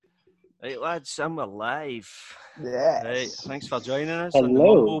Right, lads, I'm alive. Yes. Right, thanks for joining us on the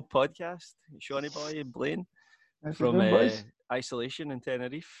Hello. Mumble podcast. Shawnee Boy and Blaine How's it from going, boys? isolation in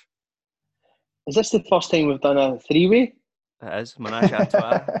Tenerife. Is this the first time we've done a three-way? It is, Menage a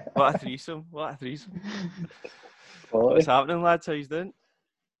Trois. What a threesome, What's happening, lads? How you doing?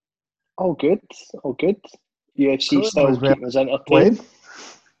 All good. UFC Cool. still Was well keeping us entertained. Blaine,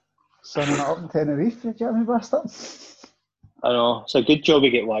 sunning it up in Tenerife, you get me, bastard? I know, it's a good job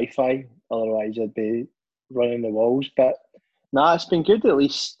we get Wi-Fi, otherwise I'd be running the walls. But nah, it's been good at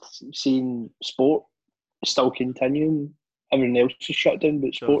least seeing sport still continuing. Everything else is shut down,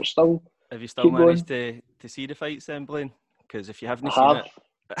 but So, sport still Have you still keep managed to see the fights then, Blaine? Because if you haven't I seen have.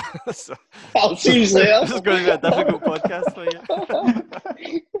 it, so, I'll see you later. this is going to be a difficult podcast for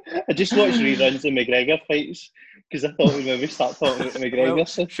you. I just watched reruns of McGregor fights because I thought we'd maybe start talking about McGregor. Well,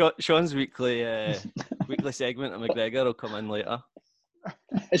 so. Sean's weekly segment of McGregor will come in later.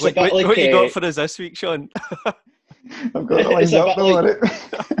 It's What, a bit like what you got for us this week, Sean? I've got it It's lined a up, bit don't like- worry.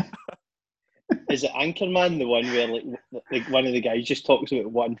 Is it Anchorman, the one where like one of the guys just talks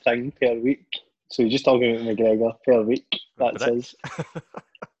about one thing per week? So he's just talking about McGregor per week. That's us.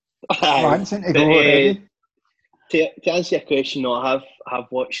 Ranting to go already. To answer your question, no, I have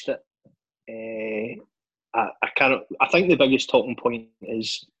watched it. I can't. I think the biggest talking point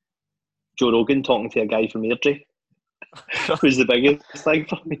is Joe Rogan talking to a guy from Airdrie. Was the biggest thing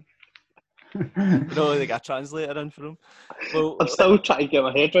for me. No, they got a translator in for him. Well, I'm still trying to get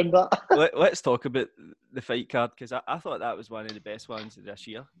my head around that. let's talk about the fight card, because I thought that was one of the best ones of this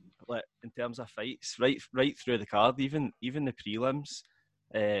year. Like, in terms of fights, right through the card, even the prelims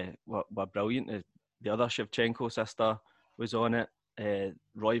were brilliant. The other Shevchenko sister was on it.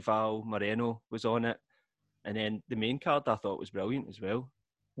 Royval Moreno was on it, and then the main card I thought was brilliant as well.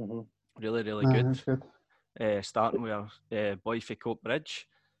 Mm-hmm. Really, really Nah, good. that's good. Starting with Boy for Cope Bridge.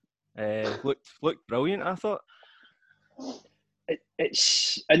 Looked brilliant, I thought.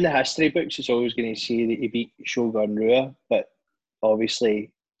 It's in the history books. It's always going to say that he beat Shogun Rua, but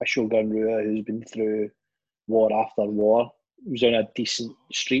obviously a Shogun Rua who's been through war after war was on a decent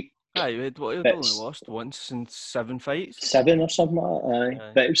streak. Aye, he'd only lost once in 7 fights. 7 or something like that.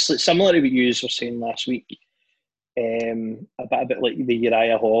 Aye. But it was similar to what you were saying last week. A bit like the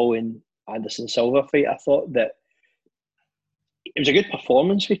Uriah Hall and Anderson Silva fight. I thought that it was a good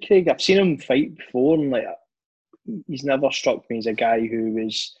performance for Craig. I've seen him fight before, and like he's never struck me as a guy who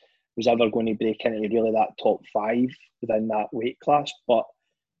was ever going to break into really that top 5 within that weight class. But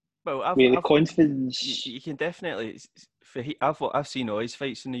well, with the confidence, you can definitely. I've seen all his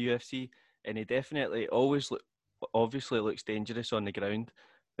fights in the UFC, and he definitely obviously looks dangerous on the ground,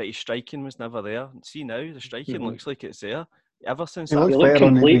 but his striking was never there. See now, the striking looks like it's there. Ever since He that, looks better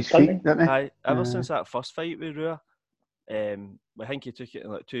on his feet, doesn't he? Ever since that first fight with Rua, I think he took it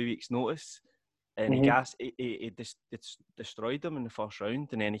in like 2 weeks' notice, and he destroyed him in the first round,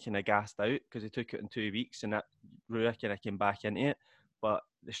 and then he kind of gassed out because he took it in 2 weeks, and that Rua kind of came back into it. But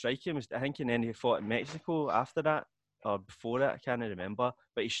the striking was, I think, and then he fought in Mexico after that, or before it, I can't remember.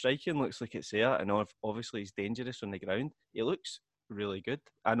 But his striking looks like it's there, and obviously he's dangerous on the ground. He looks really good.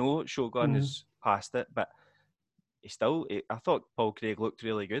 I know Shogun is past it, but I thought Paul Craig looked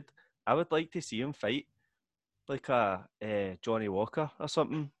really good. I would like to see him fight like a Johnny Walker or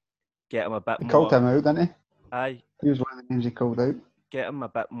something. Get him a bit more. He called him out, didn't he? Aye. He was one of the names he called out. Get him a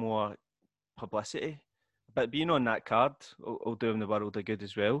bit more publicity. But being on that card will do him the world of good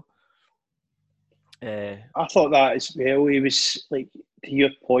as well. I thought that as well. He was, like, to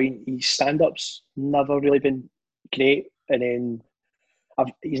your point, his stand-up's never really been great, and then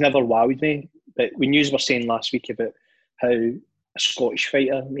he's never wowed me. But when you were saying last week about how a Scottish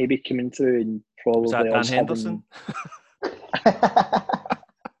fighter maybe coming through and probably was that Dan Henderson?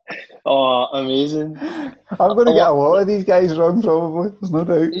 Oh, amazing! I'm going to get a lot of these guys wrong, probably. There's no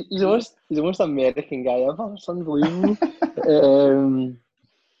doubt. He's the most American guy ever. It's unbelievable.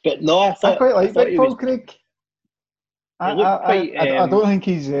 But no, I quite like Big Paul Craig. I don't think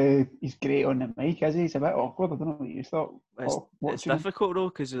he's great on the mic, is he? He's a bit awkward. I don't know what you thought. It's difficult though,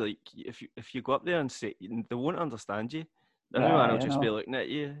 because like if you go up there and say, they won't understand you. Everyone will just be looking at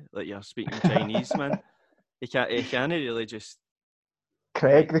you like you're speaking Chinese, man. He can't really just.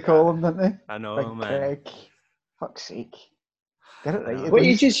 Craig, they call him, don't they? I know, Big man. Craig. Fuck's sake. Get it right. What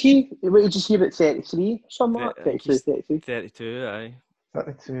age is he? What age is he? About 33? Something like that? 32, aye.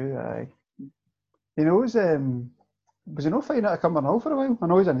 32, aye. He knows, was he not fighting at a Cumbernauld for a while? I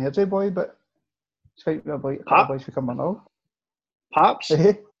know he's an Airdrie boy, but he's fighting with a couple of boys for Cumbernauld. Paps?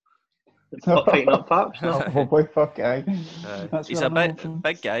 Not fighting up Paps? Oh boy, fuck, aye. He's a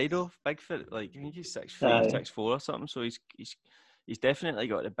big guy though, big for, like, I think he's 6'3", 6'4" or something, so he's he's definitely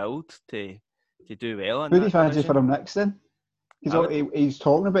got the build to do well in Who do that you fancy division. for him next then? Because he's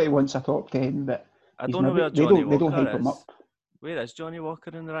talking about he wants a top 10, but I don't know where they Johnny don't Walker hype is. him up. Where is Johnny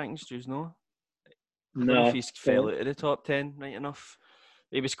Walker in the rankings? Do you know? I No. don't know if he's fell out of the top 10 right enough.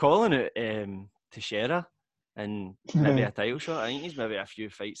 He was calling it Teixeira and maybe a title shot. I think he's maybe a few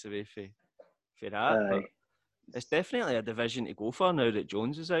fights away for that. But it's definitely a division to go for now that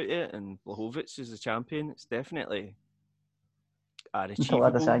Jones is out there and Blachowicz is the champion. It's definitely an Until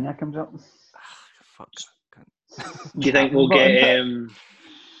achievable. Adesanya comes up. Fuck. Do you think we'll get a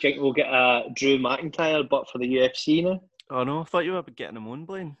Drew McIntyre but for the UFC now? Oh no, I thought you were getting him on,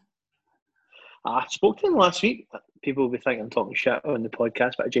 Blaine. I spoke to him last week. People will be thinking I'm talking shit on the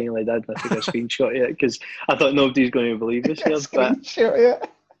podcast, but I genuinely did. I took a screenshot of it because I thought nobody's going to believe this here. Screenshot it.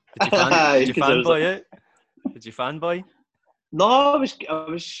 Did you fanboy it? Did you fanboy? No, I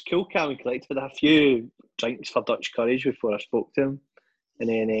was cool, calm and collected. I had a few drinks for Dutch courage before I spoke to him, and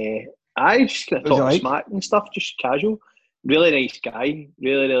then I just kind of talked smack and stuff, just casual. Really nice guy,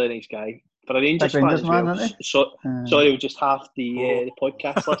 really nice guy. For a Rangers fan as well. Sorry, we're just half the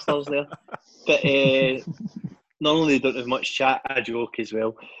podcast listeners there. But normally they don't have much chat. I joke as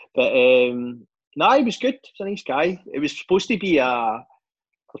well. But no, he was good. He was a nice guy. It was supposed to be a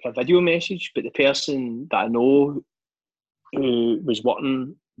video message, but the person that I know who was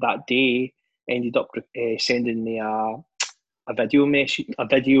working that day ended up sending me a video message, a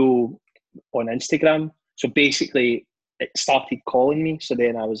video on Instagram. So basically, it started calling me. So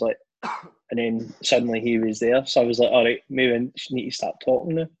then I was like, and then suddenly he was there. So I was like, all right, maybe I need to start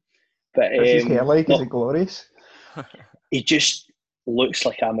talking now. But what's his hair like? Is it glorious? He just looks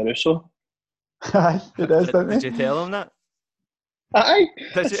like Amaruso. It does, doesn't Did you tell him that? Aye.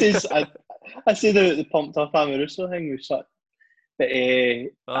 I said the pumped up Amaruso thing was such. But he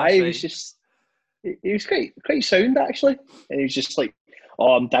was just, he was quite sound actually. And he was just like,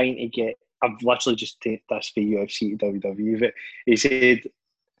 oh, I'm dying to get, I've literally just taken this for UFC to WWE. But he said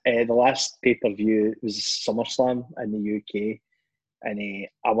the last pay-per-view was SummerSlam in the UK. And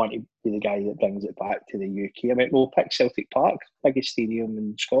I want to be the guy that brings it back to the UK. I mean, we'll pick Celtic Park, biggest stadium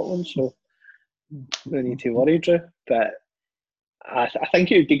in Scotland, so no need to worry, Drew. But I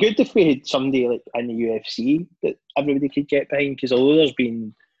think it would be good if we had somebody like in the UFC that everybody could get behind. Because although there's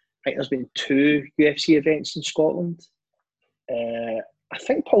been 2 UFC events in Scotland, I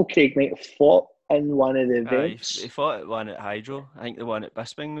think Paul Craig might have fought in one of the events. He fought at one at Hydro. I think the one at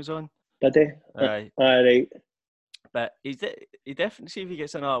Bisping was on. Did he? Aye. Right. But he definitely, see if he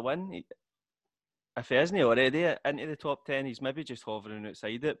gets another win. If he isn't already into the top 10, he's maybe just hovering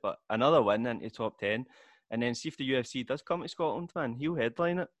outside it. But another win into top 10, and then see if the UFC does come to Scotland, man, he'll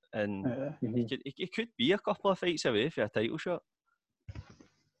headline it, and he could be a couple of fights away for a title shot.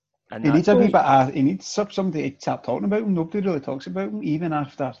 And he needs a wee bit. He needs somebody to start talking about him. Nobody really talks about him, even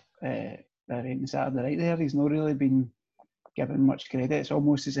after the rating Saturday night. There, he's not really been given much credit. It's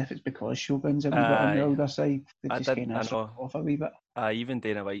almost as if it's because Shogun's a wee bit on the older side. They just kind of off a wee bit. Even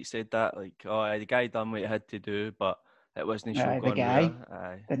Dana White said that, like, the guy done what he had to do, but it wasn't Shogun. The guy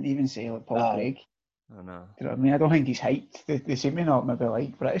didn't even say like Paul Craig. I know. Do you know what I mean? I don't think he's hyped. They seem to not maybe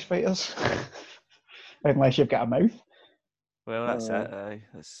like British fighters, unless you've got a mouth. Well, that's it.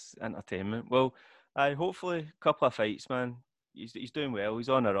 It's entertainment. Well, hopefully a couple of fights, man. He's doing well. He's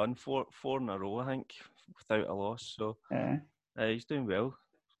on a run, four in a row, I think, without a loss. So he's doing well.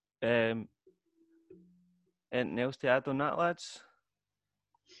 Anything else to add on that, lads?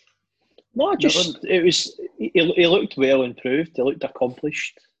 No, he looked well improved. He looked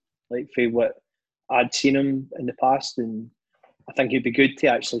accomplished, like for what I'd seen him in the past, and I think it'd be good to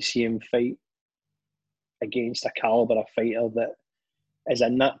actually see him fight against a calibre of fighter that is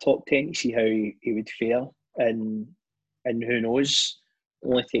in that top 10 to see how he would fare. And who knows,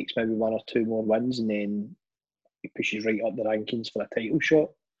 only takes maybe 1 or 2 more wins and then he pushes right up the rankings for a title shot.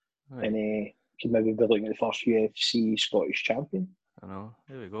 Right. And could maybe be looking at the first UFC Scottish champion. I know.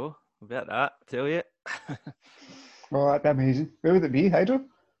 There we go. We'll bet that, I tell you. Oh, that'd be amazing. Where would it be, Hydro?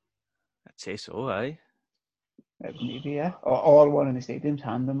 I'd say so, aye. Maybe, yeah. Or one in the stadiums,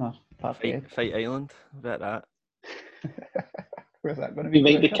 Handham or Fight Island, I bet that. Where's that going to be?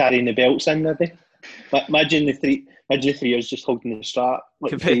 We might be carrying the belts in, maybe. Imagine the three years just holding the strap,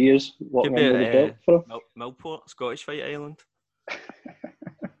 like 3 years, walking in with the belt for Millport, Scottish Fight Island.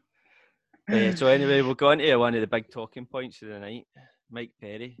 So anyway, we'll go on to one of the big talking points of the night. Mike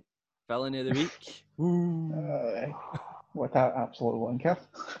Perry, villain of the week. What an absolute wanker.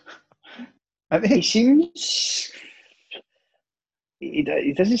 He seems...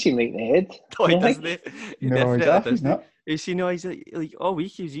 He doesn't seem like the head. No, he doesn't. He no, he's not. He's like all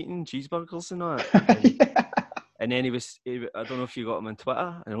week he was eating cheeseburgers and all that. And then I don't know if you got him on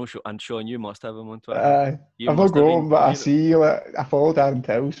Twitter. And Sean, you must have him on Twitter. I've not got him, but I see, like, I follow Darren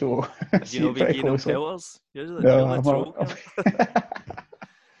Till, so I Have see you it not been pretty giving him closely. pelters? You're No, the troll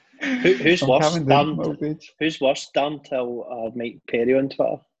here. Who's I'm worse, coming down from old age. Who's worse, Darren Till or Mike Perry on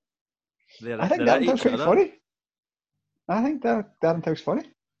Twitter? I think Darren Till's pretty funny. I think Darren Till's funny.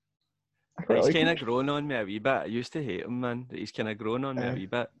 He's kind of grown on me a wee bit. I used to hate him, man. He's kind of grown on me a wee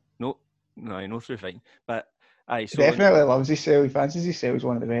bit. No, I know through fine. But aye, so definitely loves himself. He fancies himself as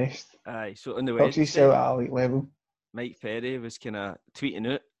one of the best. Aye, so on the Talks Wednesday, himself at elite level. Mike Perry was kind of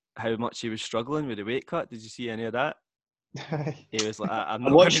tweeting out how much he was struggling with the weight cut. Did you see any of that? He was like, I'm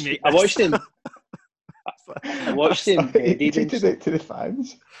not going to make this. I watched him. I watched him. He tweeted it to the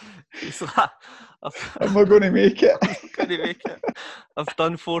fans. He's like, I'm not going to make it. I'm not going to make it. I've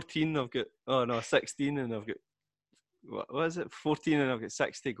done 14. I've got 16, and I've got what is it? 14, and I've got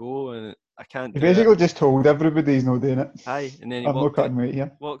 6 to go, and I can't. He basically just told everybody he's not doing it. Aye, and then he I'm not cutting weight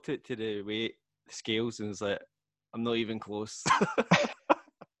here. Walked out to the weight scales and was like, I'm not even close.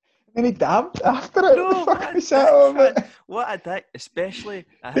 And he dabbed after it. No, what a dick! Especially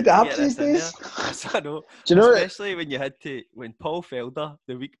he dabs these days. I know. Do you know especially when Paul Felder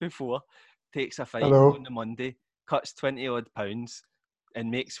the week before takes a fight on the Monday, cuts 20 odd pounds,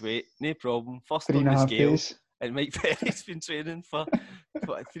 and makes weight, no problem. First on the scales, and Mike Perry's been training for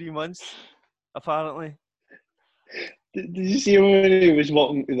 3 months, apparently. Did you see him when he was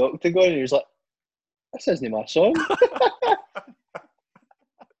walking to the octagon and he was like, "This isn't my song."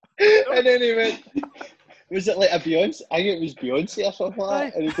 And then he went, was it like a Beyonce? I think it was Beyonce or something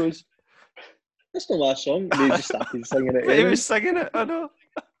like that. And he goes, "That's not my song." And he just started singing it. He was singing it, I know.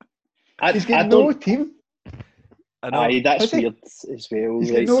 He's got no team. I know. Aye, that's weird as well.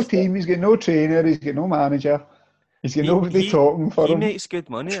 He's got no team, he's got no trainer, he's got no manager. He's got nobody talking for him. He makes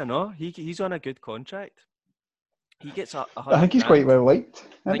good money, I know. He's on a good contract. He gets a I think he's quite well liked.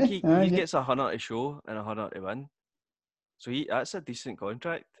 I think he gets 100 to show and 100 to win. So that's a decent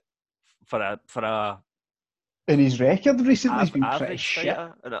contract for a. And his record recently has been pretty shit.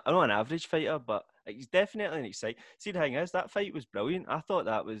 Fighter. I know an average fighter, but he's definitely an exciting. See, the thing is, that fight was brilliant. I thought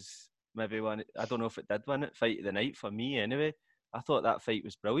that was maybe one. I don't know if it did win it. Fight of the night for me, anyway. I thought that fight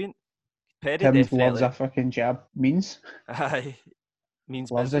was brilliant. Perry Tim definitely loves a fucking jab. Means. Aye,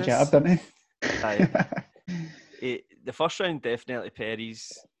 means loves business. a jab, doesn't he? Aye. The first round definitely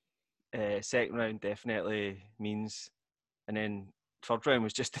Perry's. Second round definitely means, and then third round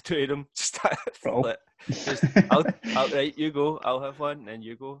was just the two of them. Right, you go. I'll have one, and then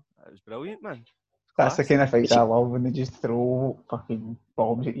you go. That was brilliant, man. That's the kind of fights I love, when they just throw fucking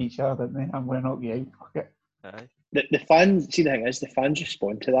bombs at each other, don't they? I'm going to knock you out. Fuck it. Aye. The fans, see, the thing is, the fans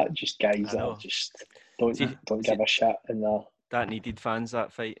respond to that. Just guys that just don't give a shit. And that needed fans,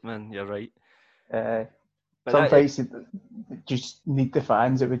 that fight, man. You're right. Some fights just need the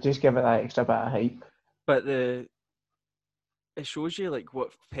fans. It would just give it that extra bit of hype. But it shows you like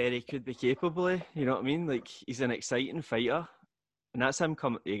what Perry could be capable of. You know what I mean? Like, he's an exciting fighter, and that's him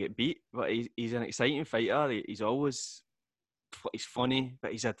coming to get beat. But he's an exciting fighter. He's funny,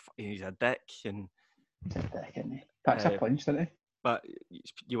 but he's a dick. And he's a dick, isn't he? Packs a punch, doesn't he? But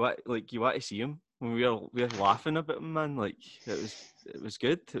you want to see him. When we were laughing about him, man. Like, it was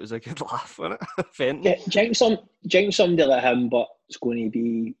good. It was a good laugh, wasn't it? Jinx somebody like him, but it's going to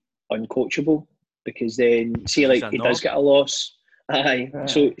be uncoachable, because then see, like, he does get a loss. Aye.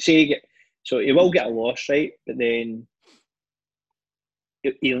 So he will get a loss, right? But then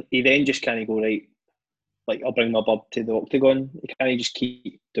he then just can't go, right, like, I'll bring my bub to the octagon. He can't just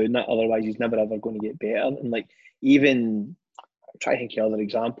keep doing that, otherwise he's never ever going to get better. And like, even I'm trying to think of other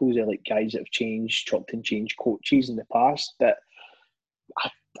examples of like guys that have chopped and changed coaches in the past, but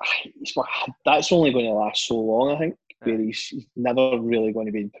that's only going to last so long, I think, where he's never really going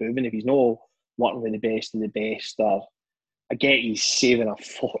to be improving if he's not working with the best of the best. Or I get he's saving a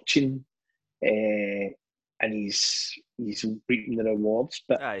fortune, and he's reaping the rewards.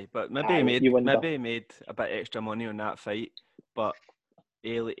 But maybe he made a bit extra money on that fight, but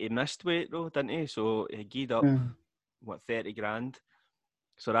he missed weight though, didn't he? So he geared up 30 grand.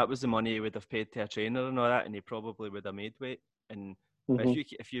 So that was the money he would have paid to a trainer and all that, and he probably would have made weight. And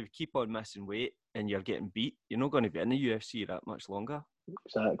if you keep on missing weight and you're getting beat, you're not going to be in the UFC that much longer.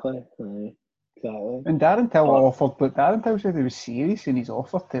 Exactly. Exactly. And Darren Till offered, but Darren Till said he was serious in his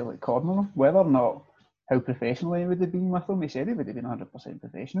offer to like corner him, whether or not how professional he would have been with him. He said he would have been 100%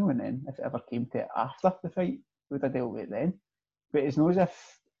 professional, and then if it ever came to it after the fight, he would have dealt with it then. But it's not as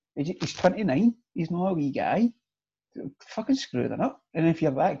if he's 29. He's not a wee guy. Fucking screw that up. And if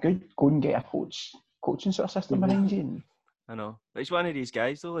you're that good, go and get a coaching sort of system behind you. I know. But he's one of these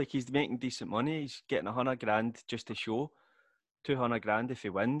guys though. Like, he's making decent money. He's getting $100,000 just to show. $200,000 if he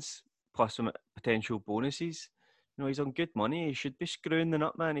wins, plus some potential bonuses. You know, he's on good money. He should be screwing them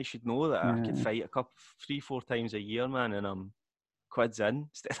up, man. He should know that I could fight 3-4 times a year, man, and I'm quids in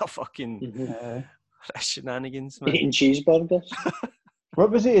instead of fucking shenanigans, man. Eating cheeseburgers.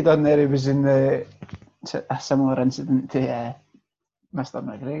 What was it he done there? He was in a similar incident to Mr.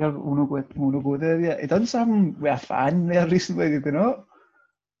 McGregor. Won't go there yet. He done something with a fan there recently, did he not?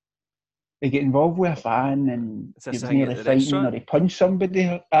 He get involved with a fan and he was nearly fighting, or he punched somebody.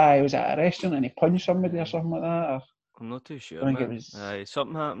 He was at a restaurant and he punched somebody or something like that. Or, I'm not too sure, man.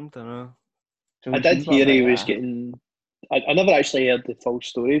 Something happened, I don't know. So I did hear he was getting... I never actually heard the full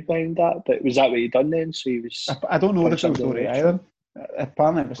story behind that, but was that what he done then? So he was... I don't know the full story either.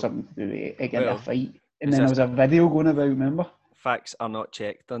 Apparently it was something to do with getting a fight. And then there was a video going about, remember? Facts are not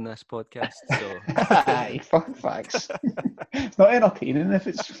checked on this podcast, so... Aye, fuck facts. It's not entertaining if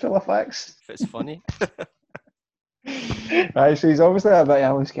it's full of facts. If it's funny. Aye, so he's obviously a bit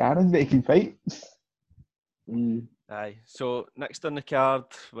Alice Cannon, but he can fight. Aye, so next on the card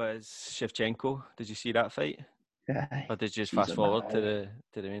was Shevchenko. Did you see that fight? Aye. Or did you just fast forward to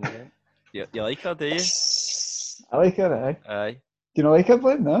the main event? You like her, do you? I like her, aye. Aye. Do you not like her,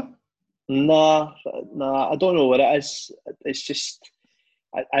 Blaine, no? Nah, I don't know what it is. It's just,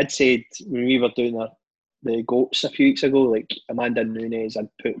 I'd say when we were doing the GOATs a few weeks ago, like Amanda Nunes, I'd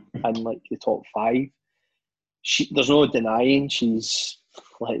put in like the top 5. There's no denying she's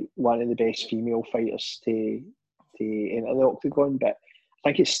like one of the best female fighters to enter the octagon, but I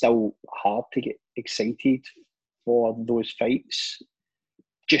think it's still hard to get excited for those fights,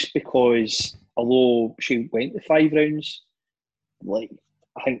 just because although she went to 5 rounds, like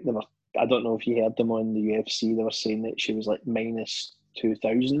I think they were, I don't know if you heard them on the UFC, they were saying that she was like minus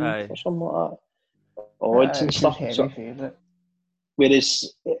 2,000 or something like that. Odds and stuff. So,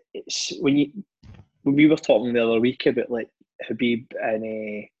 whereas it's when we were talking the other week about like Habib and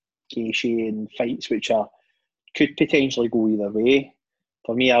Gaethje and fights which could potentially go either way.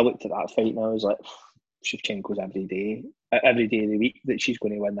 For me, I looked at that fight and I was like, Shevchenko's every day of the week that she's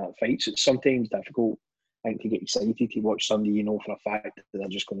going to win that fight. So it's sometimes difficult, I think, to get excited to watch somebody you know for a fact that they're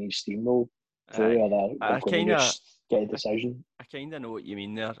just going to steamroll through, or they're going to just get a decision. I kind of know what you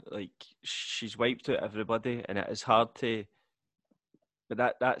mean there. Like, she's wiped out everybody, and it is hard to.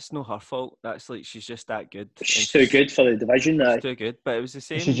 But that's not her fault. That's like she's just that good. She's too good for the division. She's too good. But it was the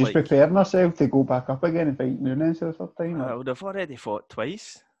same. She's just preparing herself to go back up again and fight Nunes for the third time. I would have already fought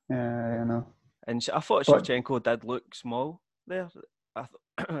twice. Yeah, I know. And I thought Shevchenko did look small there. I've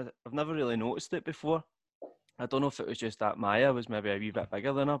never really noticed it before. I don't know if it was just that Maya was maybe a wee bit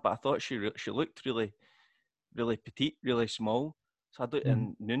bigger than her, but I thought she looked really, really petite, really small. So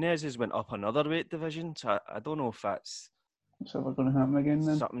and Nunes has went up another weight division. So I don't know if that's ever going to happen again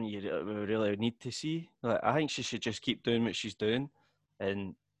then. Something we really need to see. Like, I think she should just keep doing what she's doing,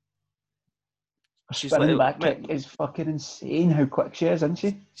 and she's spinning back kick is fucking insane. How quick she is, isn't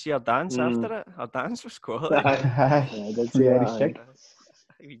she? See her dance after it. Her dance was quality. Heavy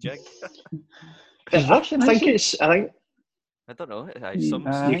jig. She's Russian. I think. I don't know. Some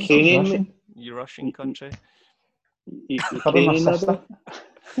Ukrainian. Russian country. Ukrainian.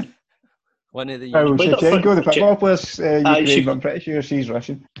 One of the. Shevchenko, the football player's Ukrainian, but I'm pretty sure she's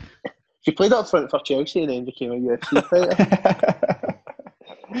Russian. She played up front for Chelsea and then became a UFC fighter.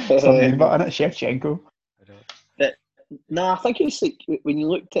 Some name, but in it, Shevchenko. I think it's like when you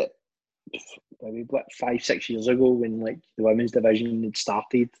looked at maybe 5-6 years ago when like the women's division had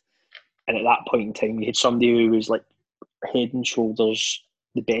started, and at that point in time you had somebody who was like head and shoulders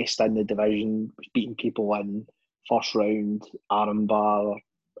the best in the division, was beating people in first round, armbar,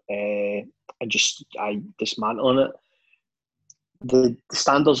 and just dismantling it. The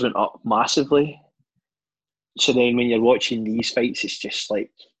standards went up massively. So then when you're watching these fights, it's just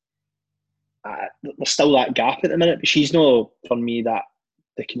like there's still that gap at the minute. But she's no, for me, that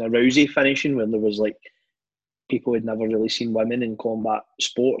the kind of Rousey finishing when there was like people had never really seen women in combat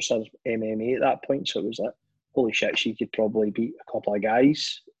sports or MMA at that point. So it was like, holy shit, she could probably beat a couple of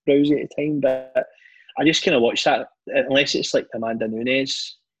guys, Rousey, at the time. But I just kind of watch that, unless it's like Amanda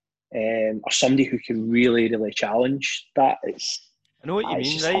Nunes or somebody who can really, really challenge that. I know what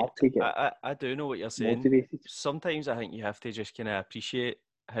you mean, right? I do know what you're saying. Motivated. Sometimes I think you have to just kind of appreciate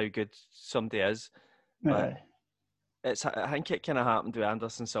how good somebody is. But I think it kind of happened with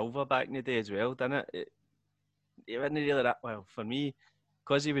Anderson Silva back in the day as well, didn't it? It wasn't really that well for me,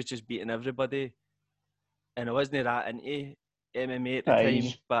 because he was just beating everybody, and I wasn't that into MMA at the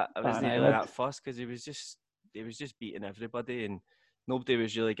time, but I wasn't really that fussed because he was just beating everybody, and nobody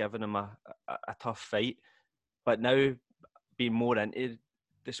was really giving him a tough fight. But now being more into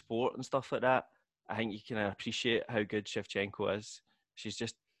the sport and stuff like that, I think you can appreciate how good Shevchenko is. She's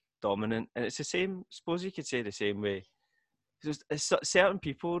just dominant, and it's the same. I suppose you could say the same way. It's certain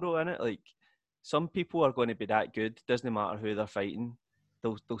people though, innit? Like some people are going to be that good. Doesn't matter who they're fighting,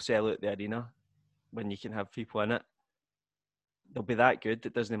 they'll sell out the arena when you can have people in it. They'll be that good.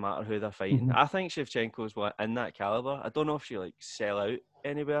 It doesn't matter who they're fighting. Mhm. I think Shevchenko's in that caliber. I don't know if she like sell out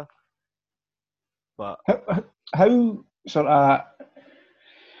anywhere, but How sort of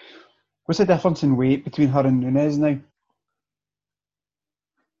what's the difference in weight between her and Nunes now?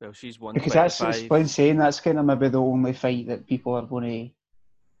 well, she's Because that's 125. explain saying that's kind of maybe the only fight that people are going to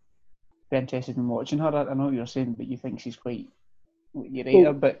be interested in watching her. I know what you're saying, but you think she's quite you rate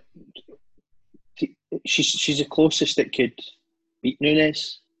her, but she's the closest that could beat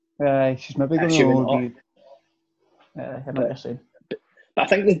Nunes. she's maybe going She went to be. I know what you're saying. But I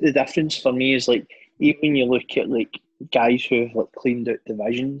think the difference for me is like even when you look at like guys who have like cleaned out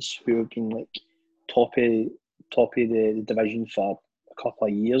divisions, who have been like top of the division for a couple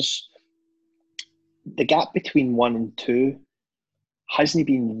of years, the gap between 1 and 2 hasn't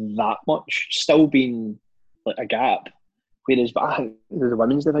been that much. Still been like a gap. Whereas, but I think the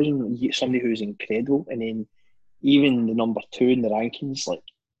women's division, you get somebody who's incredible, and then even the number 2 in the rankings, like,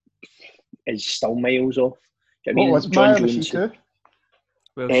 is still miles off. Do you know what I mean? Was John Maya Jones. she too?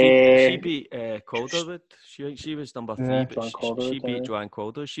 Well, she beat Calderwood. She was number 3, Yeah, but she beat Joanne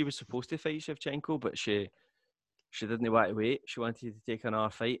Calderwood. She was supposed to fight Shevchenko, but she didn't want to wait. She wanted to take another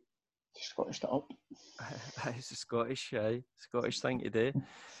fight. She Scottished it up. It's a Scottish thing to do.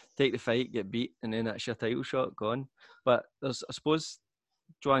 Take the fight, get beat, and then that's your title shot gone. But I suppose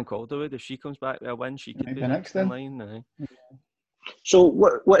Joanne Calderwood, if she comes back with a win, she could Maybe be next in then. line. So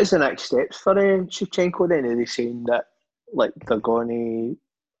what is the next steps for Shevchenko then? Are they saying that like they're going to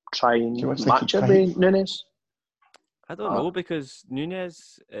try and match her with Nunes? I don't know, because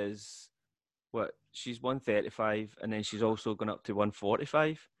Nunes is she's 135, and then she's also gone up to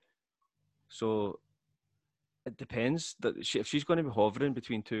 145. So it depends that if she's going to be hovering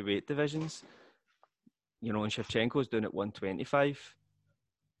between 2 weight divisions, and Shevchenko's doing it 125.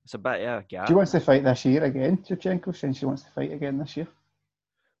 It's a bit of a gap. She wants to fight this year again, Shevchenko, saying she wants to fight again this year.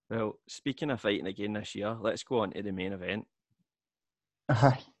 Well, speaking of fighting again this year, let's go on to the main event.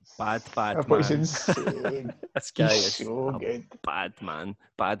 Bad man. This guy is so good. Bad man.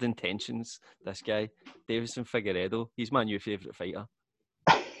 Bad intentions. This guy, Davison Figueiredo. He's my new favourite fighter.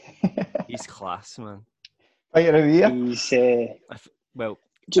 He's class, man. Fighter of the year. He's well,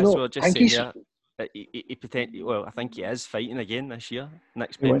 do you know? So just saying there. He potentially. Well, I think he is fighting again this year.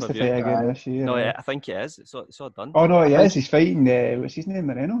 Next pay-per-view. He wants to fight again this year. No, I think he is. It's all done. Oh no, he is. He's fighting. What's his name?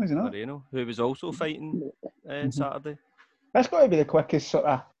 Moreno, isn't it? Moreno, who was also fighting on Saturday. That's got to be the quickest sort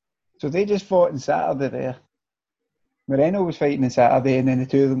of. So they just fought on Saturday there. Moreno was fighting on Saturday, and then the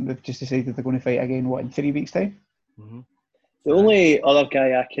two of them have just decided they're going to fight again. What, in 3 weeks' time? Mm-hmm. The only other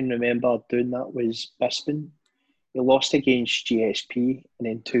guy I can remember doing that was Bisping. He lost against GSP, and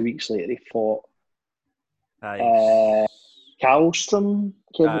then 2 weeks later he fought Kallstrom,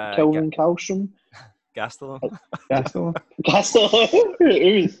 Kelvin Kallstrom. Gastelum. Who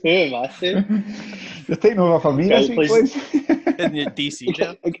am I saying? You're taking over for me this week, please. In your DC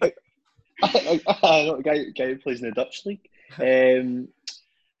there. I know a guy who plays in the Dutch league. And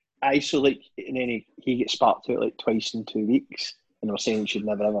then he gets sparked out like twice in 2 weeks, and they were saying he should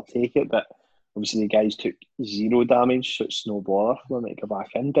never ever take it, but obviously the guys took 0 damage, so it's no bother for them to go back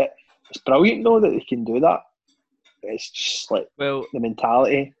in. But it's brilliant though that they can do that. It's just like the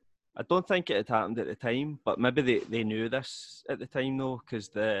mentality. I don't think it had happened at the time, but maybe they knew this at the time though, because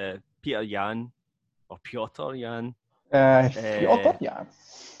the Piotr Jan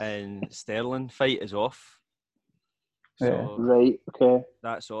and Sterling fight is off. So right, okay.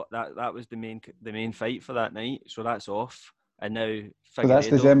 That's all. That was the main fight for that night. So that's off, and now Figueiredo. So that's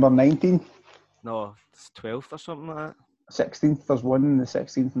December 19th. No, it's 12th or something like that. 16th. There's one on the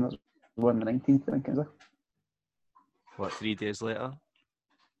 16th, and there's one on the 19th. I think, is it? What, 3 days later?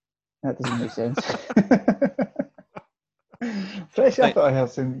 That doesn't make sense. Pretty sure I thought I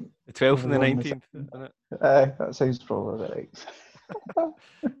heard some. The 12th and the 19th, isn't it? That sounds probably right.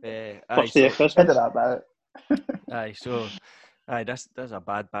 First day of Christmas. That's a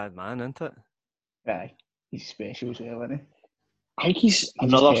bad man, isn't it? Aye, he's special as well, isn't he? I think he's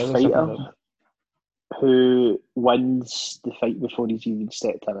another fighter who wins the fight before he's even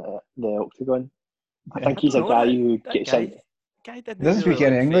stepped in at the octagon. I think he's a guy who gets out. He doesn't speak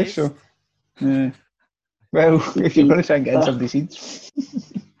any English, so. Well, if you're going to try and get in somebody's seats.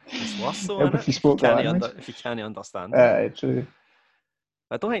 It's worse though, if you spoke if you can't understand. True.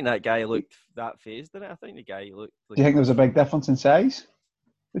 I don't think that guy looked that phased in it. I think the guy looked like... Do you think there was a big difference in size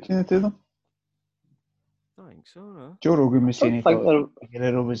between the two of them? I don't think so, no. Joe Rogan was saying he think thought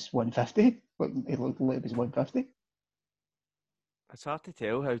Guerrero was 150, but he looked like he was 150. It's hard to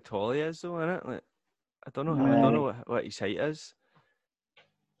tell how tall he is, though, isn't it? Like, I don't know what his height is,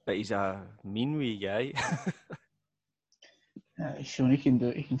 but he's a mean wee guy. He's shown he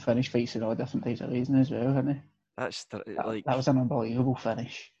can finish fights in all different types of reasons as well, hasn't he? That was an unbelievable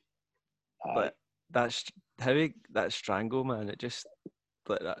finish. But that's that strangle, man. It just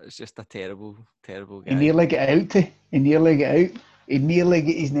it's just a terrible guy. He nearly got out. He nearly got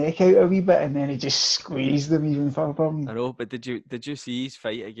his neck out a wee bit, and then he just squeezed him even further. I know, but did you see his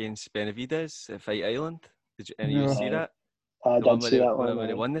fight against Benavidez at Fight Island? Did you No. see that? I did see that one. When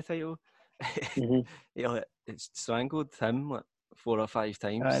he won the title, it strangled him like 4 or 5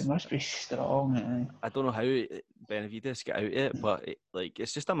 times. It must be strong. I don't know how Benavidez got out of it, but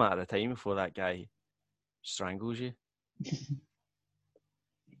it's just a matter of time before that guy strangles you.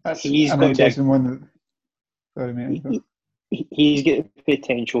 He's got Sorry, mate. He's got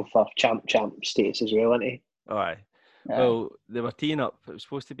potential for champ status as well, isn't he? All right. Yeah. Well, they were teeing up. It was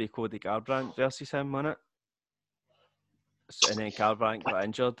supposed to be Cody Garbrandt versus him, wasn't it? And then Garbrandt got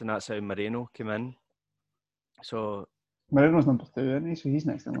injured, and that's how Moreno came in. So Moreno's number 2, isn't he? So he's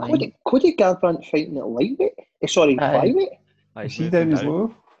next in line. Cody Garbrandt fighting at lightweight? Sorry, flyweight? Is he down as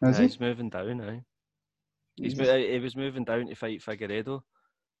low? He's moving down now. He was moving down to fight Figueiredo.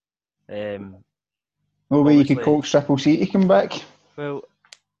 No way you could coax Triple C to come back. Well,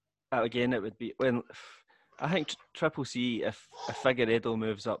 again, it would be when I think Triple C, if Figueiredo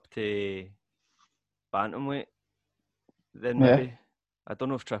moves up to bantamweight, then maybe I don't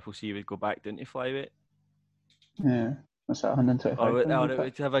know if Triple C would go back down to flyweight. Yeah, that's at 125. Or it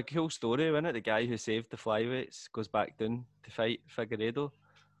would have a cool story, wouldn't it? The guy who saved the flyweights goes back down to fight Figueiredo.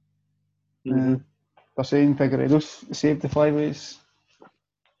 Mm-hmm. They're saying Figueiredo saved the flyweights.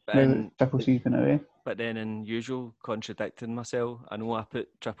 Triple C's been away. But then, in usual contradicting myself, I know I put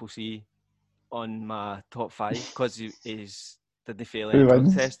Triple C on my top 5 because he's didn't fail any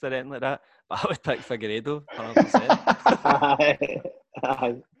drug test or anything like that. But I would pick Figueiredo 100%.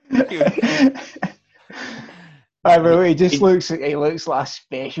 Well, he looks like a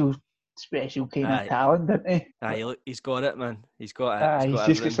special kind of talent, doesn't he? He's got it, man. He's got it. He's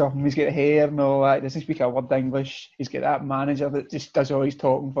just got something. He's got hair and all that. He doesn't speak a word English. He's got that manager that just does all his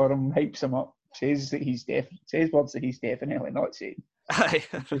talking for him, hypes him up, says words that he's definitely not saying.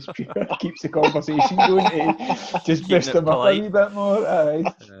 Just keeps the conversation going to just boost him up a wee bit more.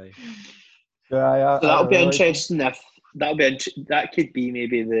 So that'll be interesting that could be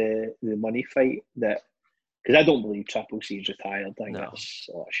maybe the money fight that. Because I don't believe Triple C's retired. I think that's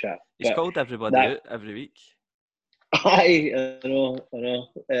a lot of shit. He's called everybody out every week. I know.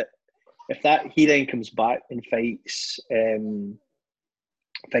 If he then comes back and fights Figueiredo,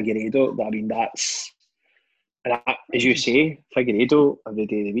 I mean, that's... And as you say, Figueiredo every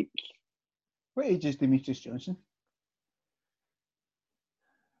day of the week. What age is Demetrius Johnson?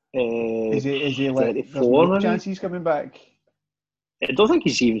 Is he like... There's no chance he's coming back? I don't think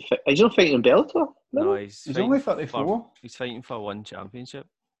he's even... He's not fighting in Bellator. No, he's only 34. He's fighting for one championship.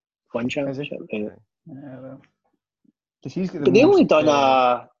 One championship, yeah. Well. But they only done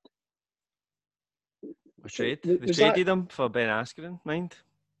a... They traded him for Ben Askren, mind?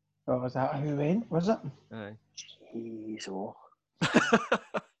 Oh, was that who went? Was it? Aye. Jeez, oh.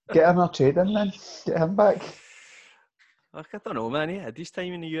 Get him a trade in then. Get him back. I don't know, man. He had his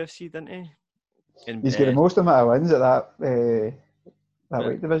time in the UFC, didn't he? He's got the most amount of wins at that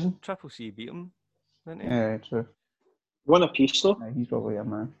weight division. Triple C beat him, didn't he? Yeah, true. One apiece, though. Yeah, he's probably a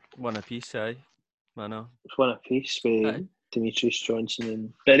man. One apiece, aye. I know. It's one apiece with Demetrius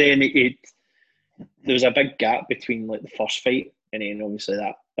Johnson. But then there was a big gap between like the first fight and then obviously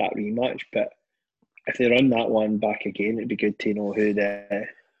that rematch. But if they run that one back again, it'd be good to know who the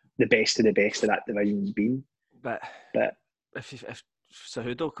best of the best of that division's been. But if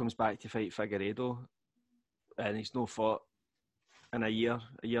Cejudo comes back to fight Figueiredo and he's no fought in a year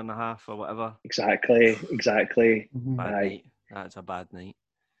and a half or whatever. Exactly. Bad night. That's a bad night.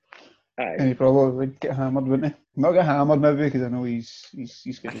 And he probably would get hammered, wouldn't he? Not get hammered maybe because I know he's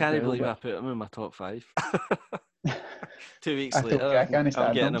good. I can't believe I put him in my top 5. 2 weeks later,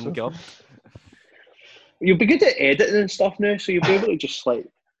 I'm getting him gubbed. You'll be good at editing and stuff now, so you'll be able to just like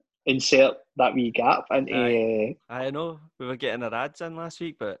insert that wee gap into. I know we were getting our ads in last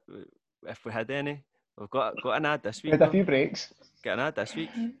week, but if we had any, we've got an ad this week. We had a few breaks. Get an ad this week.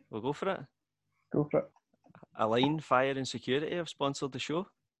 We'll go for it. Go for it. Align Fire and Security have sponsored the show.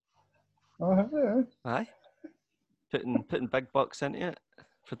 Oh, have they? Aye. Putting big bucks into it.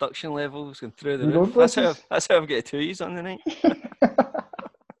 production levels going through the You roof. going That's how I've got 2s on the night.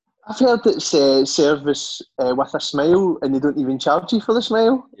 I've heard it's service with a smile, and they don't even charge you for the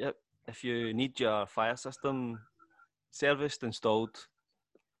smile. Yep. If you need your fire system serviced, installed,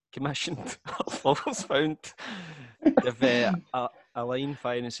 commissioned, faults found, give a line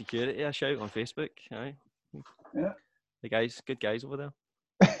fire and security a shout on Facebook. Aye. Yeah. The guys, good guys over there.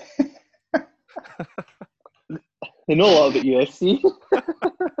 They know a lot about UFC.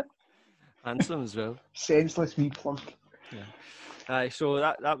 Handsome as well. Senseless wee plug. Yeah. Aye, so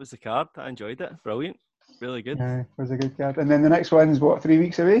that was the card. I enjoyed it. Brilliant. Really good. Yeah, it was a good card. And then the next one's what, 3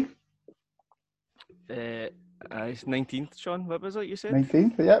 weeks away? It's 19th, Sean. What was it you said?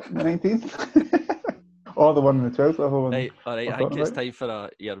 19th, yep, the 19th. Or the one on the 12th level. Right, alright, I think it's time for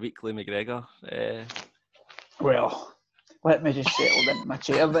your weekly McGregor. Well, let me just settle into my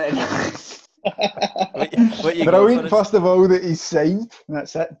chair then. what you Brilliant, first of all, that he's signed, and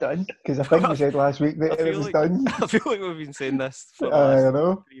that's it, done. Because I think we said last week that it was done. I feel like we've been saying this for the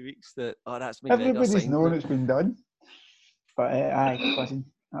last 3 weeks, that, that's McGregor. Everybody's known it's been done. But aye, buzzing.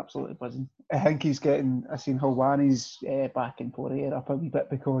 Absolutely buzzing. I think he's getting, I seen Helwani's back in Poirier up a wee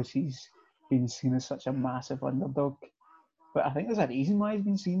bit because he's been seen as such a massive underdog. But I think there's a reason why he's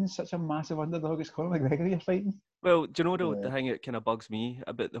been seen as such a massive underdog. It's Conor McGregor you're fighting. Well, do you know the thing that kind of bugs me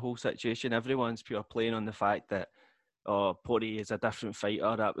about the whole situation? Everyone's pure playing on the fact that Poirier is a different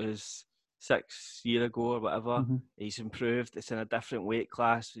fighter. That was 6 years ago or whatever. Mm-hmm. He's improved. It's in a different weight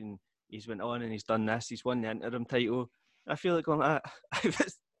class, and he's went on and he's done this. He's won the interim title. I feel like on that.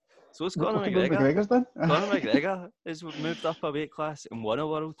 So it's Conor McGregor. McGregor's done. Conor McGregor has moved up a weight class and won a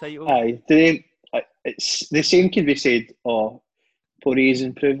world title. Aye, it's the same can be said. Oh, Poirier's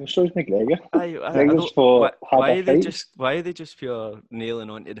improved. So is McGregor. Why are they just pure nailing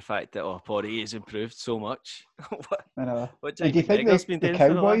onto the fact that Poirier's improved so much? I know. What do you think McGregor's been doing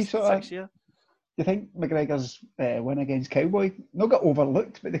for the last 6 years? Do you think McGregor's win against Cowboy not got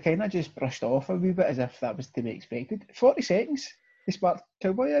overlooked, but they kind of just brushed off a wee bit as if that was to be expected? 40 seconds, he sparked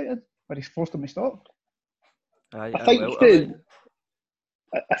Cowboy out in, where he's forced him to stop. I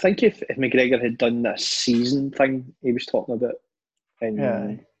think if McGregor had done this season thing he was talking about, and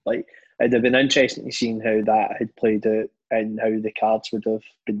it'd have been interesting to see how that had played out and how the cards would have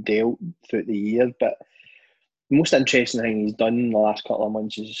been dealt throughout the year. But the most interesting thing he's done in the last couple of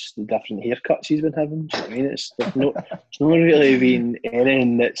months is the different haircuts he's been having. I mean, it's not really been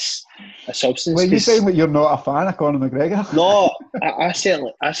anything that's a substance. Well, you saying that you're not a fan of Conor McGregor? No, I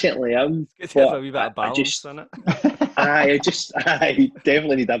certainly am. It's good to have a wee bit of balance in it. I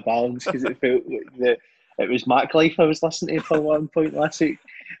definitely need a balance because it felt like it was Mac Life I was listening to for one point last week.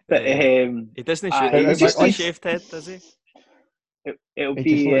 But he doesn't shoot shaved head, does he? It'll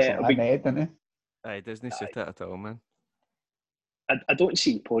be head, doesn't he? He doesn't suit it at all, man. I don't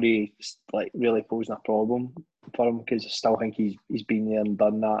see Poirier like really posing a problem for him because I still think he's been there and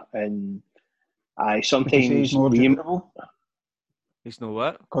done that, and sometimes he's more durable. He's no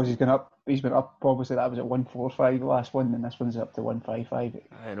what? Because he's been up. Obviously, that was at 145 the last one, and this one's up to 155.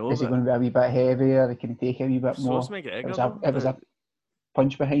 I know. Is he going to be a wee bit heavier? Can he take a wee bit more? McGregor, it was a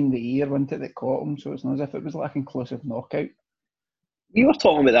punch behind the ear, wasn't it, that caught him? So it's not as if it was like a conclusive knockout. We were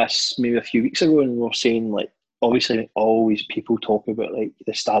talking about this maybe a few weeks ago, and we were saying like obviously always people talk about like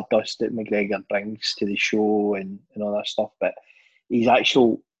the stardust that McGregor brings to the show and all that stuff, but his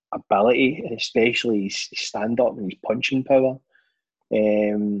actual ability, and especially his stand up and his punching power.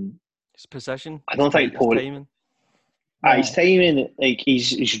 His position. I don't think timing. His timing, like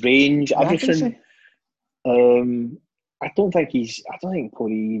his range, everything. I don't think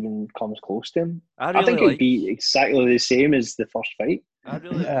Poirier even comes close to him. I think it'd be exactly the same as the first fight. I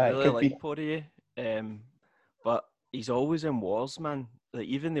really like Poirier, but he's always in wars, man. Like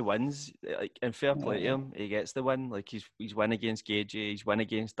even the wins, like in fair play to him, he gets the win. Like he's win against Gagey, he's win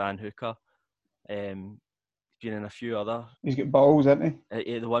against Dan Hooker. He's been in a few other. He's got balls, hasn't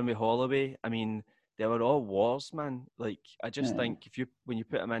he? The one with Holloway. I mean, they were all wars, man. Like I just think when you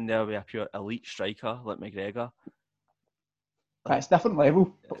put him in there with a pure elite striker like McGregor. It's different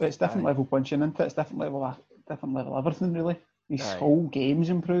level. It's different level punching into it. It's different level everything really. His whole game's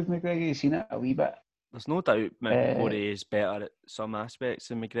improved, McGregor. You've seen it a wee bit. There's no doubt Poirier is better at some aspects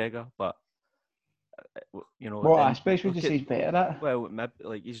than McGregor, but what aspects would you say he's better at? Well, maybe,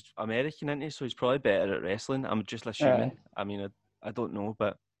 like he's American, isn't he? So he's probably better at wrestling. I'm just assuming. I mean, I don't know,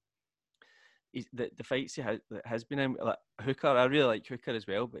 but the fights he has been in, like Hooker. I really like Hooker as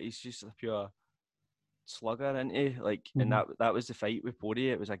well, but he's just a pure slugger, isn't he? Like, and that was the fight with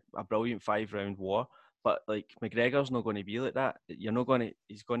Poirier. It was like a brilliant 5-round war. But like McGregor's not going to be like that. He's not going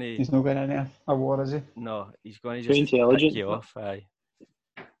into a war, is he? No, he's going to just pick you off. Aye.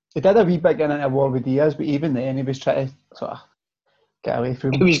 He did a wee bit getting into a war with Diaz, but even then he was trying to sort of get away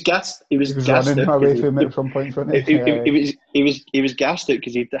from him. He was gassed. He was gassed running out away from it at some point, wasn't he? He was gassed out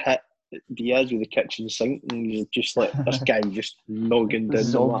because he'd hit Diaz with the kitchen sink, and he was just like, this guy just nogging down.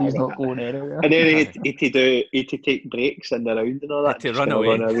 Zombie's not going anywhere. And then he had to take breaks in the round and all that. To run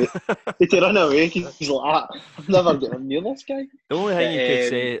away. He had to run away because he's like, I'm never getting near this guy. The only thing you could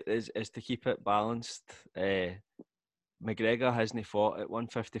say is to keep it balanced. McGregor hasn't fought at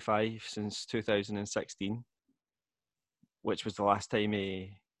 155 since 2016, which was the last time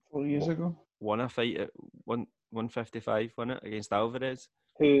he 4 years ago won a fight at 155, won it against Alvarez.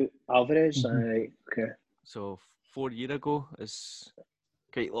 Who? Alvarez? Mhm. Okay. So 4 years ago is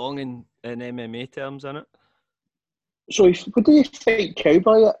quite long in MMA terms, isn't it? So what did he fight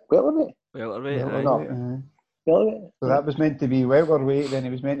Cowboy at? Welterweight? Welterweight, aye. Welterweight, Welterweight. So that was meant to be welterweight, then he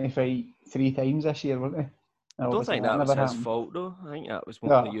was meant to fight 3 times this year, wasn't he? I don't think that was his fault though. I think that was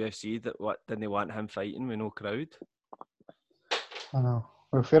more the UFC that didn't want him fighting with no crowd. I know.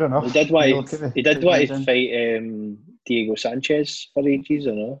 Well, fair enough. He did want to fight Diego Sanchez for ages,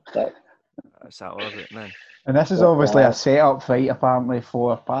 I know. That's that all of it, man. And this is obviously a set-up fight, apparently,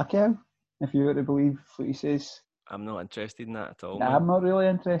 for Pacquiao, if you were to believe what he says. I'm not interested in that at all. I'm not really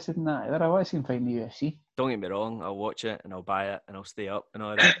interested in that either. I want to see him fight in the UFC. Don't get me wrong, I'll watch it and I'll buy it and I'll stay up and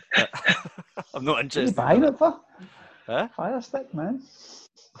all that. I'm not interested. What are you buying it for? Huh? Fire stick, man.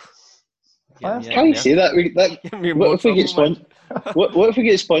 Can you say that? What if we get sponsored? What if we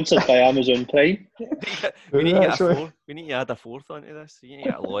get sponsored by Amazon Prime? we need to add a fourth onto this. You need to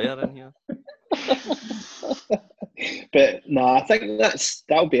get a lawyer in here. But no, I think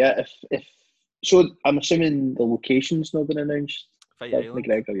that'll be it. If so, I'm assuming the location's not been announced. Fight Island.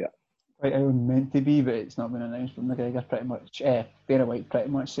 McGregor, yeah. Fight Island meant to be, but it's not been announced. But McGregor pretty much, Dana White pretty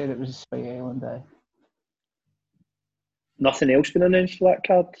much said it was Fight Island. Nothing else been announced for that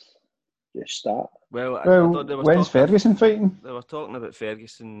card. Just start. Well, I thought they were when's Ferguson fighting? They were talking about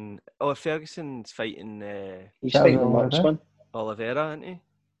Ferguson. Oh, Ferguson's fighting. He's fighting the marksman. Oliveira, isn't he?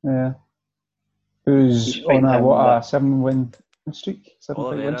 Yeah. Who's on a 7-win streak?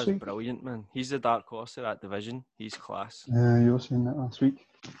 7-fight-win streak? Brilliant, man. He's the dark horse of that division. He's class. Yeah, you were saying that last week.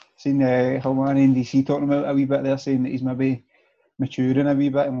 Seen Hilman NDC talking about a wee bit there, saying that he's maybe maturing a wee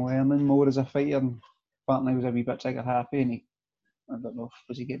bit and learning more as a fighter. And apparently, he was a wee bit trigger happy, and I don't know,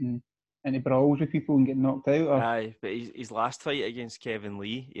 was he getting any brawls with people and getting knocked out? Or? Aye, but his last fight against Kevin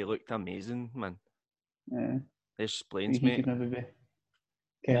Lee, he looked amazing, man. Yeah. There's Blaines, mate.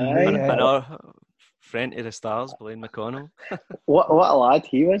 Aye. Friend to the stars, Blaine McConnell. what a lad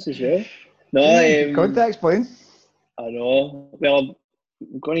he was as well. No, context, Blaine. I know. Well,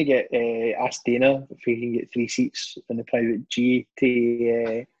 I'm going to get ask Dana if he can get 3 seats in the private G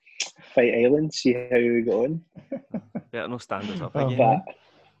to Fight Island, see how we go on. Better not stand us up again. But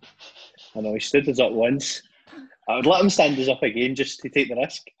I know he stood us up once. I would let him stand us up again just to take the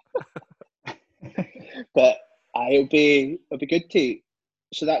risk. But it'll be good to.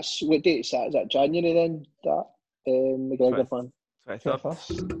 So that's what date is that? Is that January then? That McGregor fan. 23rd.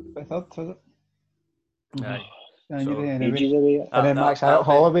 23rd, was it? Aye. January, So, anyway. ages away. And then Max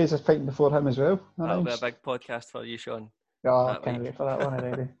Holloway's is fighting before him as well. That'll be a big podcast for you, Sean. Oh, I can't wait for that one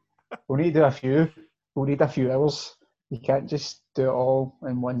already. We'll need to do a few. We'll need a few hours. You can't just do it all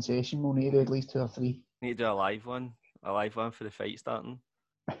in one session. We'll need to do at least 2 or 3. Need to do a live one for the fight starting.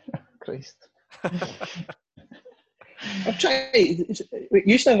 Christ. I've tried.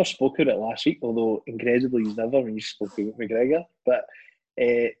 You never spoke about it last week, although incredibly you never when you spoke about McGregor. But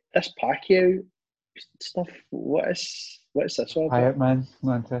this Pacquiao stuff, what is this all about? Aye, man,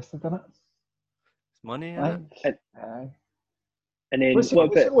 not interested in it. It's money, Aye. Aye. And then what's he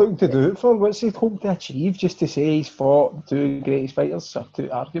looking to do it for? What's he hoping to achieve? Just to say he's fought 2 greatest fighters, or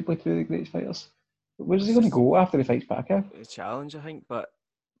arguably 2 of the greatest fighters. Where's he going to go after he fights Pacquiao? A challenge, I think. But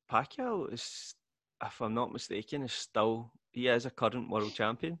Pacquiao is, if I'm not mistaken, he is a current world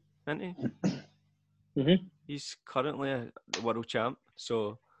champion, isn't he? Mm-hmm. He's currently a world champ,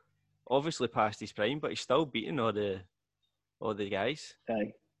 so obviously past his prime, but he's still beating all the guys.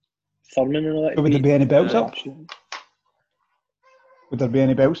 Aye. Thurman and all that. So would there be any belts up? Would there be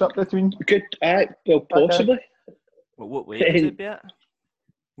any belts up between? Well, possibly. Well, what weight would it be at?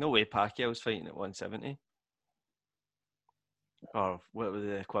 No way Pacquiao's fighting at 170. Or what would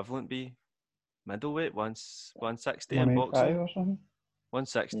the equivalent be? Middleweight, 160 in boxing. Or something?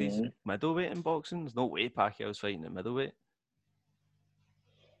 160 is middleweight in boxing. There's no way Pacquiao's fighting at middleweight.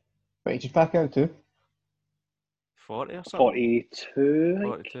 But he's Pacquiao too. 40 or something? 42, I think.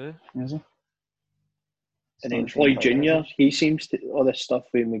 42. Is he? And then Floyd Jr., he seems to, all this stuff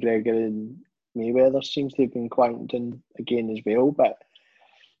with McGregor and Mayweather seems to have been clamped in again as well. But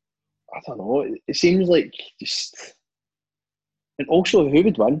I don't know. It seems like just, and also who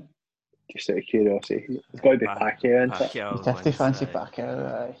would win? Just out of curiosity, it's got to be Pacquiao, isn't it? Pacquiao You'd have to wins, fancy aye.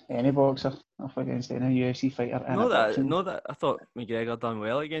 Pacquiao, any boxer up against any UFC fighter. No, that I thought McGregor done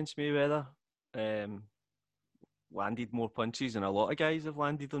well against Mayweather. Landed more punches than a lot of guys have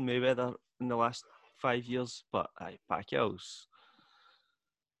landed on Mayweather in the last 5 years. But Pacquiao's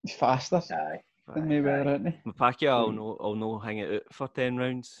He's faster than Mayweather, isn't he? Pacquiao will no hang it out for 10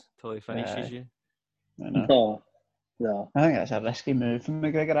 rounds till he finishes you. I know. No. I think that's a risky move from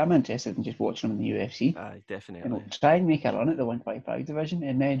McGregor. I'm interested in just watching him in the UFC. Aye, definitely. Try and make a run at the 155 division,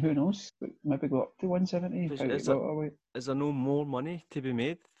 and then who knows? Maybe go up to 170. Is there no more money to be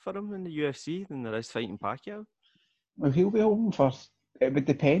made for him in the UFC than there is fighting Pacquiao? Well, he'll be hoping for. It would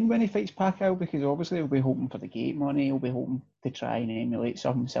depend when he fights Pacquiao, because obviously he'll be hoping for the gate money. He'll be hoping to try and emulate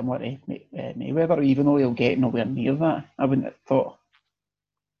something similar to Mayweather, even though he'll get nowhere near that. I wouldn't have thought.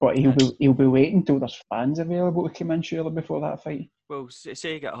 But he'll be waiting until there's fans available to come in surely before that fight. Well,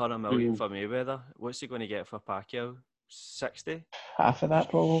 say you get $100 million for Mayweather, what's he going to get for Pacquiao? 60? Half of that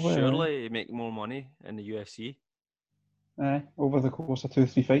probably. Surely he'd make more money in the UFC. Over the course of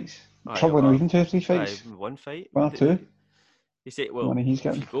 2-3 fights. Probably not even 2-3 fights. One fight. 1 or 2. He said, well, if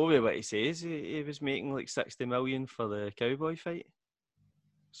you go with what he says, he was making like 60 million for the Cowboy fight.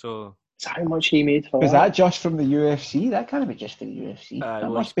 So is that how much he made for that? Is that just from the UFC? That can't be just for the UFC. That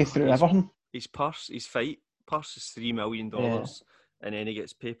must be through everything. His fight purse is $3 million, and then he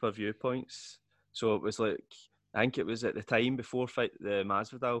gets pay-per-view points. So it was like, I think it was at the time before the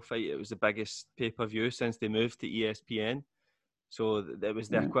Masvidal fight, it was the biggest pay-per-view since they moved to ESPN. So it was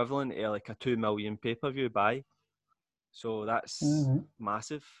the equivalent of like a 2 million pay-per-view buy. So that's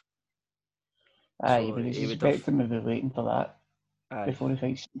massive. You would expect him to be waiting for that before he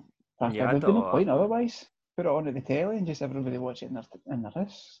fights. There'd be no point otherwise. Put it on at the telly and just everybody watch it in their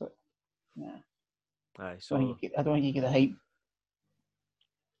house. So, I don't think you get the hype.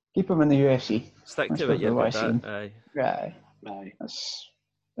 Keep him in the UFC. Stick to it, Aye.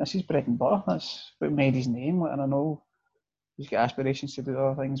 That's his bread and butter. That's what made his name. And I know he's got aspirations to do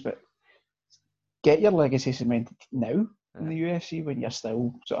other things, but get your legacy cemented now in the UFC when you're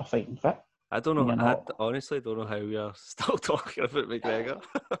still sort of fighting fit. I don't know. I honestly don't know how we are still talking about McGregor.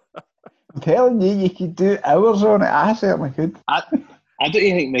 I'm telling you, you could do hours on it. I certainly could. I don't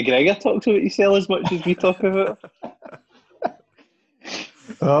even think McGregor talks about himself as much as we talk about it.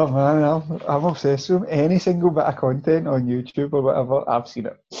 Oh man, I'm obsessed with him. Any single bit of content on YouTube or whatever, I've seen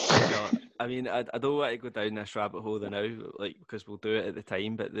it. I mean, I don't want to go down this rabbit hole now, like, because we'll do it at the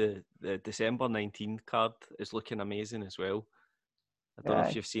time. But the December 19th card is looking amazing as well. I don't know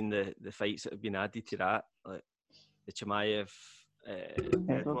if you've seen the fights that have been added to that, like the Chimaev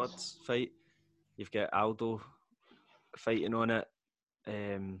Edwards fight. You've got Aldo fighting on it.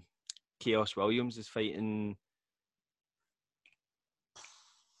 Chaos Williams is fighting.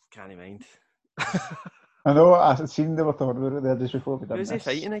 Can't mind. I know. I've seen they were talking about it there just before we done Who's he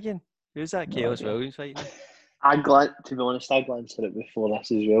fighting again? Who's that Chaos Williams fighting? To be honest, I glanced at it before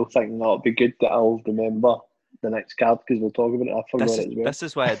this as well, thinking that it'd be good that I'll remember the next card because we'll talk about it. I forgot it as well. This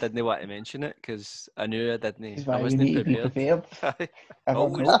is why I didn't want to mention it, because I knew I didn't. I wasn't prepared.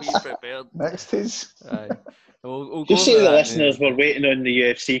 Always be prepared. Next is. We'll just say the listeners were waiting on the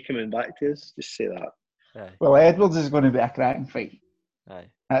UFC coming back to us. Just say that. Well, Edwards is going to be a cracking fight. Aye.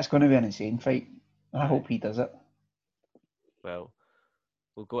 That's going to be an insane fight. I hope he does it. Well,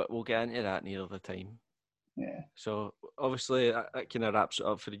 we'll get into that near the time. Yeah. So obviously that kind of wraps it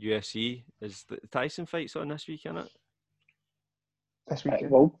up for the UFC. Is the Tyson fights on this week, isn't it? This week.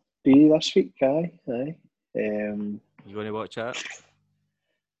 It will be this week, aye. You going to watch that?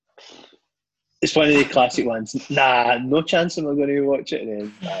 It's one of the classic ones. Nah, no chance I'm going to watch it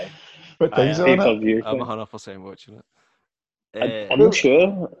then. Aye. What time's it on it? I'm 100% watching it. I'm not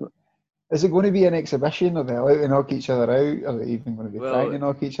sure. Is it going to be an exhibition? Are they allowed to knock each other out? Are they even going to be trying to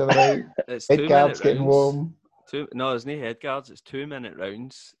knock each other out? It's head guards getting warm. No, there's no head guards. It's 2-minute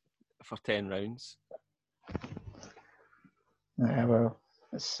rounds for 10 rounds. Yeah, well,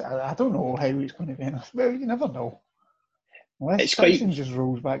 I don't know how it's going to be. Well, you never know. Unless Tyson just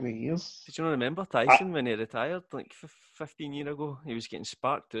rolls back the years. Did you not remember Tyson when he retired like 15 years ago? He was getting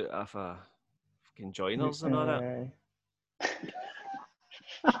sparked out of fucking joiners and all that.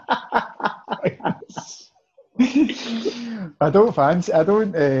 I don't fancy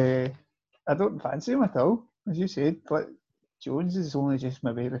him at all. As you said, like Jones is only just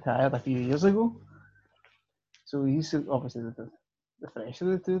maybe retired a few years ago, so he's obviously the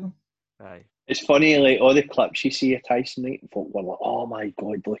fresher of the two of them. Aye. It's funny, like all the clips you see of Tyson, like, folk were like, "Oh my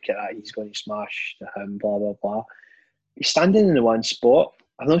god, look at that! He's going to smash him." Blah blah blah. He's standing in the one spot.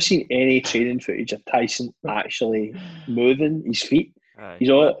 I've not seen any training footage of Tyson actually moving his feet. Aye.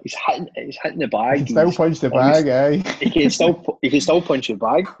 He's hitting the bag. He can still punch the bag, aye. He can still punch the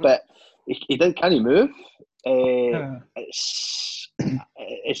bag, but can he move?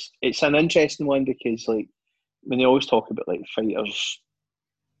 It's an interesting one because like when they always talk about like fighters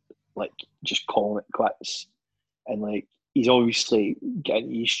like just calling it quits, and like he's obviously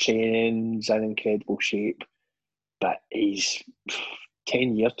getting his trainings in incredible shape, but he's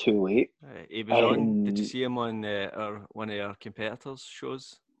 10 years too late. He was on. Did you see him on one of our competitors'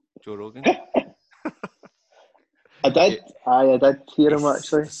 shows, Joe Rogan? I did hear him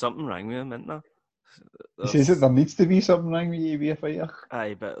actually. Something rang with him, isn't there? He says that there needs to be something wrong with you to be a fighter.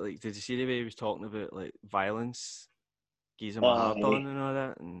 Aye, but like, did you see the way he was talking about like violence, gives him a hard on and all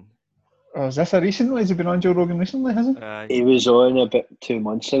that? And is this a recent one? Has he been on Joe Rogan recently, has he? He was on about 2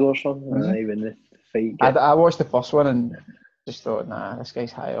 months ago or something. When the fight I watched the first one and just thought, nah, this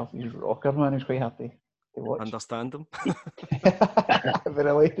guy's high off his rocker, man. He was quite happy to watch. Understand him. Very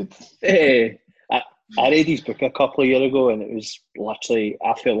related. I read his book a couple of years ago, and it was literally,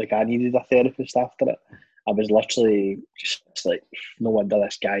 I felt like I needed a therapist after it. I was literally just like, no wonder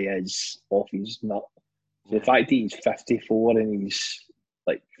this guy is off his nut. The fact that he's 54 and he's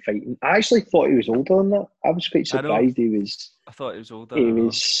like fighting. I actually thought he was older than that. I was quite surprised he was. I thought he was older. He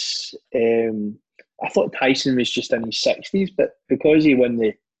was. I thought Tyson was just in his 60s, but because he won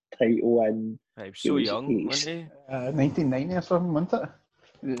the title in. He was so young, wasn't he? 1990 or something, wasn't it?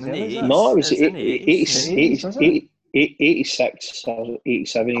 No, it was 86 or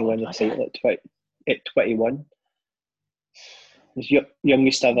 87. He won the title at 21. He's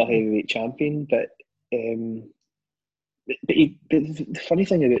youngest ever heavyweight champion, but the funny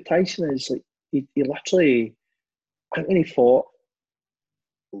thing about Tyson is like he literally, I think when he fought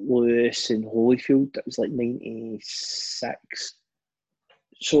Lewis in Holyfield, that was like 96.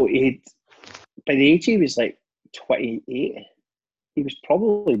 So by the age he was like 28, he was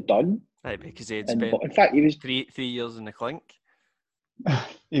probably done. Right, because he had spent. In fact, he was 3 years in the clink.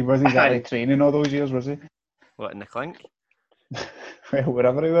 He wasn't exactly training all those years, was he? What, in the clink? Well,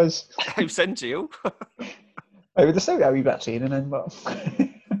 wherever he was. He was in jail. I would have still got a wee bit of training in, but.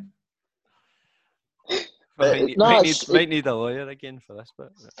 Might need a lawyer again for this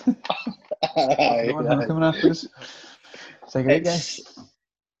bit. Coming after us. It's a great guy.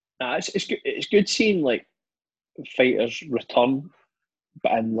 It's good seeing like fighters return,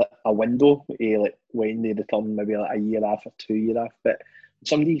 but in like a window, like when they return, maybe like a year after, 2 years after. But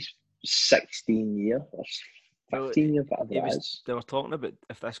somebody's 16 years or 15 years, whatever it is. They were talking about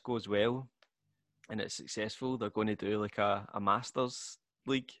if this goes well and it's successful, they're going to do like a Masters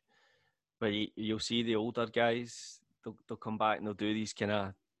League where you'll see the older guys. They'll come back and they'll do these kind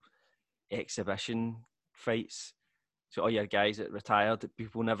of exhibition fights. So all your guys that retired that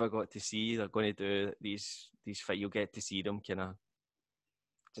people never got to see, they're going to do these fights. You'll get to see them kind of.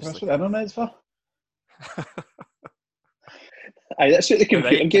 That's what the internet's for. Aye, that's what the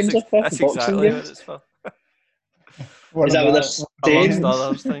computer games are for. That's exactly what it's for. Is that what they're saying? Amongst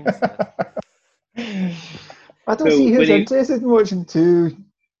other things. I don't see who's interested in watching two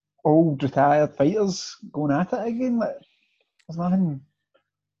old retired fighters going at it again. Like, there's nothing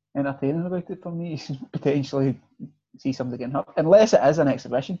entertaining about it for me. Potentially see somebody getting hurt, unless it is an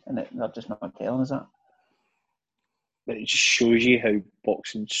exhibition and they're just not telling us that. But it just shows you how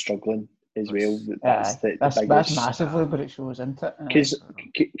boxing's struggling as well. That's massively, but it shows, isn't it?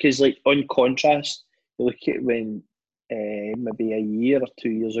 Because like on contrast, you look at when maybe a year or 2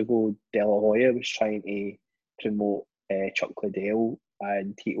 years ago, De La Hoya was trying to promote Chuck Liddell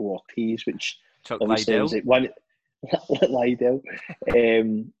and Tito Ortiz, which Chuck obviously Liddell. was like one Liddell,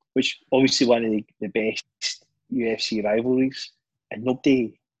 which obviously one of the best UFC rivalries, and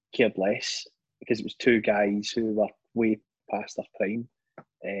nobody cared less because it was two guys who were way past their prime.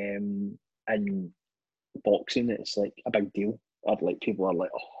 And boxing, it's like a big deal. Or like people are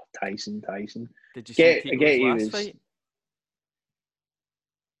like, "Oh, Tyson." Did you see Tito's last fight?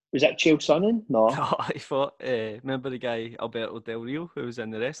 Was that Chael Sonnen? No. No, I thought. Remember the guy Alberto Del Rio who was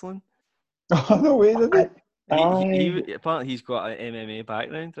in the wrestling? Oh no way, did it? Apparently he's got an MMA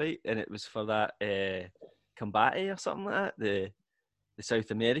background, right? And it was for that Combate or something like that, the South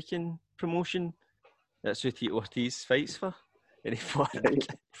American promotion. That's who Tito Ortiz fights for. And he fought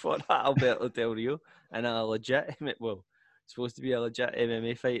that Alberto Del Rio in a legitimate, supposed to be a legit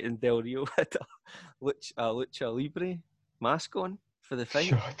MMA fight, and Del Rio had a lucha libre mask on for the fight.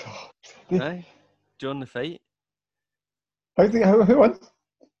 Shut up. Right? During the fight. Who won?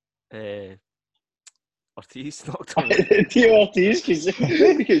 Ortiz knocked on Tito Ortiz,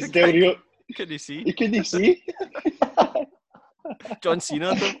 because Del Rio couldn't see. He couldn't see. John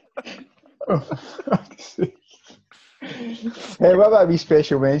Cena done. Hey, what about a wee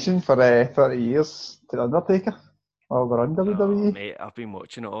special mention for 30 years to The Undertaker? While we're on WWE. Oh, mate, I've been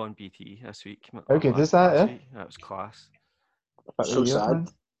watching it on BT this week. How good is that, eh? Week. That was class. 30 So years, sad. man.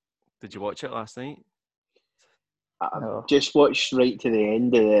 Did you watch it last night? I've just watched right to the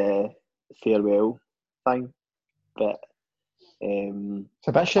end of the farewell thing, but it's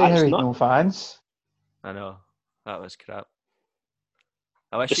a bit shy how he's no fans. I know, that was crap.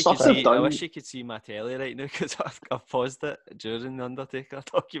 I wish you could see my telly right now because I've paused it during the Undertaker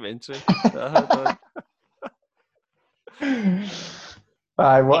documentary that I had on.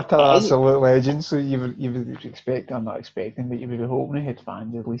 Aye, what an absolute legend. So you would expect, I'm not expecting, but you would be hoping he had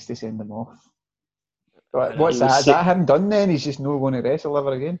fans at least to send them off. But what's that? Is that him done then? He's just not going to wrestle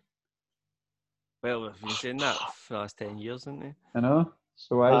ever again? Well, we've been saying that for the last 10 years, haven't we? I know.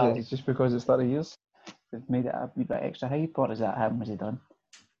 So why is it just because it's 30 years? They've made it a wee bit extra hype, or is that him? Was he done?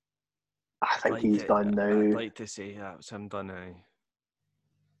 I think he's done now. I'd like to say that was him done now.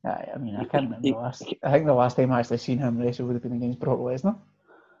 I mean, I can't remember I think the last time I actually seen him wrestle would have been against Brock Lesnar.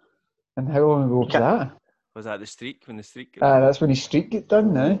 And how long ago was that? Was that the streak? When the streak? That's when his streak got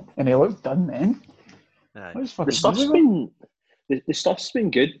done now, and he looked done then. The stuff's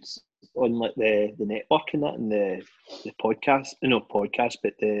been good on like the network and that, and the podcast. Not podcast,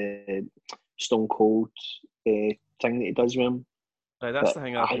 but the Stone Cold thing that he does with him. That's the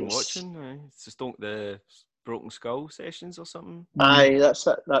thing I've been watching. It's the Broken Skull sessions or something. Aye, that's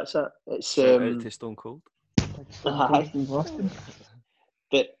it. It's shout out to Stone Cold. But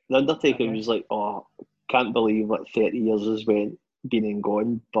the Undertaker was like, "Oh, can't believe what 30 years has been and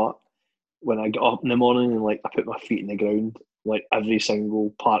gone." But when I get up in the morning and like I put my feet in the ground, like every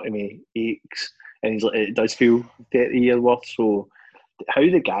single part of me aches, and he's like, "It does feel 30 years worth." So, how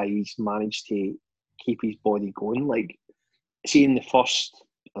the guys managed to keep his body going, like, seeing the first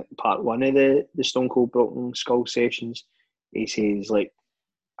part one of the Stone Cold Broken Skull sessions, he says like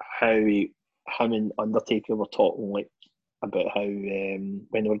how him and Undertaker were talking like about how when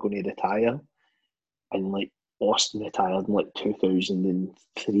they were going to retire, and like Austin retired in like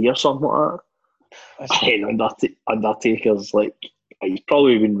 2003 or something like that. And Undertaker's like, he's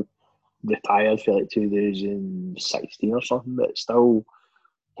probably been retired for like 2016 or something, but it's still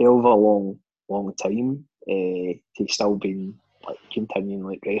hell of a long time to still been like continuing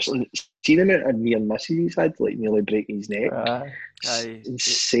like wrestling. See the amount of near misses he's had, like nearly breaking his neck.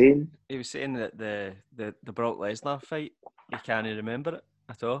 Insane. He was saying that the Brock Lesnar fight, he can't remember it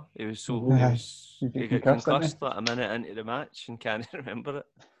at all. He was so he got concussed like a minute into the match and can't remember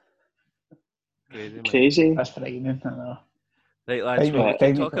it. Crazy. That's frightening. I know. Right, lads, we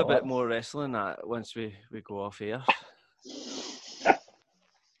can talk a bit more wrestling once we go off air.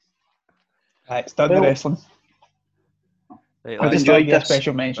 Right, it's done the wrestling. Right, I just enjoyed your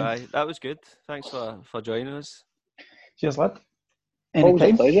special mention. Right, that was good. Thanks for joining us. Cheers, lad.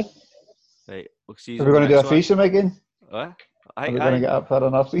 Anytime. Pleasure. Right, we'll see you. Are we going to do a threesome again? What? Are we going to get up for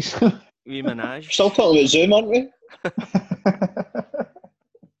another threesome? We Minaj. Still talking about Zoom, aren't we?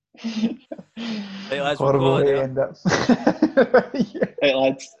 Right, lads, horrible we'll way to end up. Right,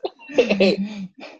 lads.